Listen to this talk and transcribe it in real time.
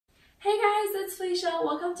it's Felicia.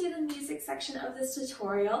 Welcome to the music section of this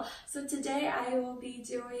tutorial. So today I will be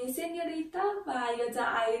doing Senorita by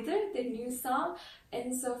여자아이들, the new song.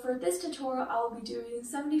 And so for this tutorial, I will be doing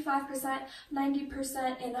 75%,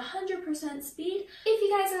 90%, and 100% speed. If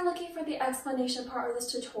you guys are looking for the explanation part of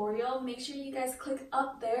this tutorial, make sure you guys click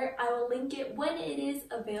up there. I will link it when it is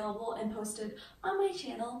available and posted on my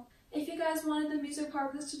channel. If you guys wanted the music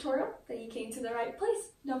part of this tutorial, then you came to the right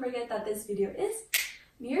place. Don't forget that this video is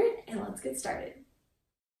mirrored, and let's get started.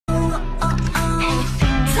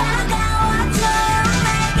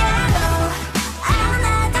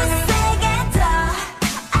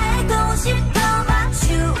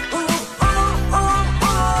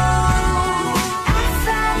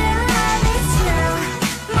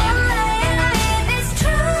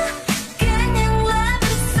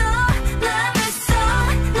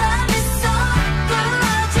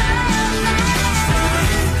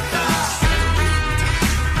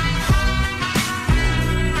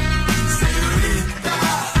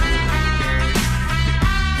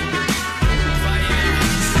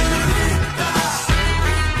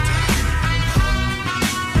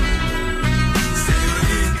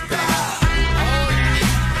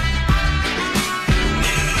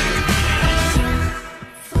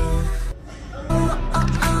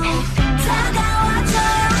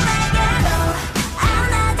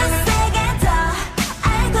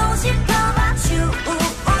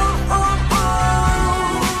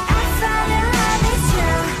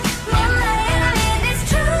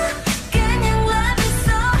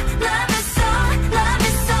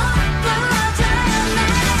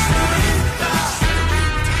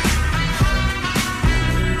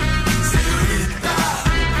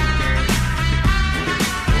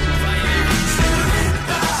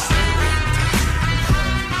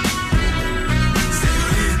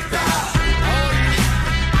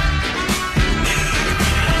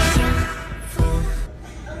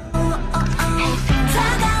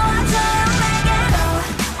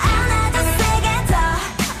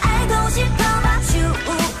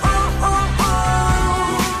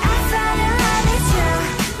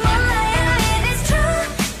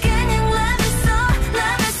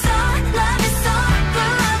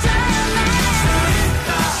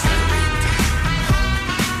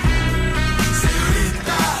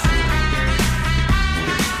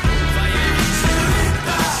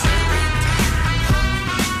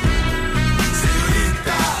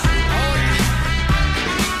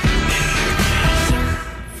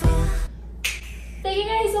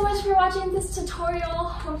 For watching this tutorial.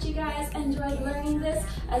 Hope you guys enjoyed learning this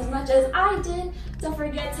as much as I did. Don't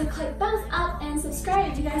forget to click thumbs up and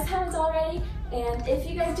subscribe if you guys haven't already. And if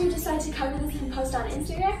you guys do decide to cover this and post on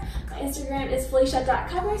Instagram, my Instagram is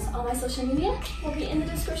felicia.covers. All my social media will be in the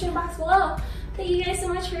description box below. Thank you guys so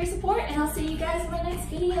much for your support, and I'll see you guys in my next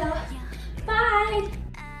video.